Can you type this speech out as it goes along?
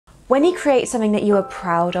When you create something that you are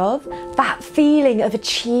proud of, that feeling of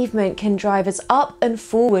achievement can drive us up and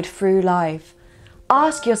forward through life.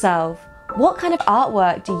 Ask yourself, what kind of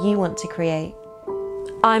artwork do you want to create?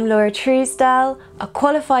 I'm Laura Truesdell, a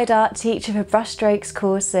qualified art teacher for Brushstrokes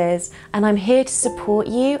Courses, and I'm here to support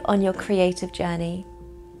you on your creative journey.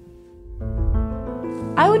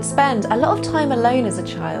 I would spend a lot of time alone as a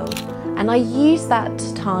child, and I used that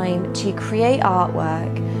time to create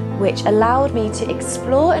artwork which allowed me to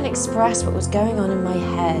explore and express what was going on in my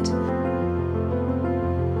head.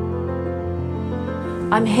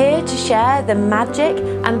 I'm here to share the magic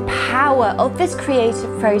and power of this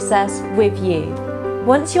creative process with you.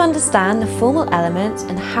 Once you understand the formal elements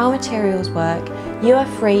and how materials work, you are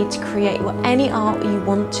free to create any art you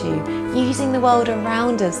want to, using the world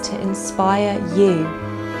around us to inspire you.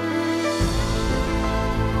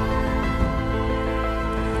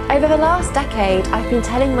 Over the last decade, I've been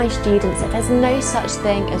telling my students that there's no such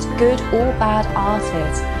thing as good or bad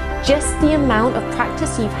artists, just the amount of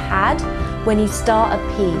practice you've had when you start a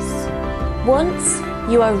piece. Once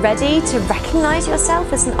you are ready to recognize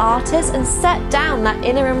yourself as an artist and set down that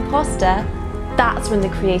inner imposter, that's when the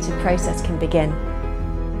creative process can begin.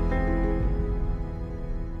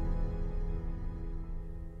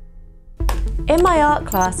 In my art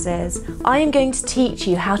classes, I am going to teach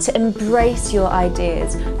you how to embrace your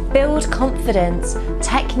ideas, build confidence,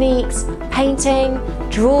 techniques, painting,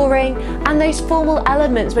 drawing, and those formal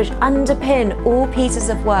elements which underpin all pieces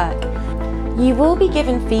of work. You will be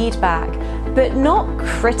given feedback, but not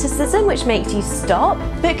criticism which makes you stop,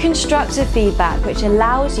 but constructive feedback which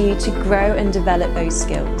allows you to grow and develop those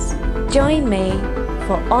skills. Join me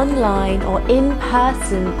for online or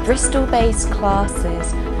in-person Bristol-based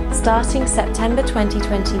classes starting September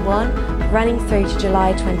 2021, running through to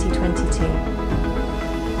July 2022.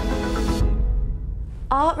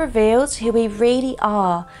 Art reveals who we really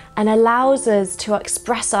are and allows us to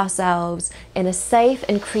express ourselves in a safe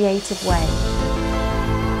and creative way.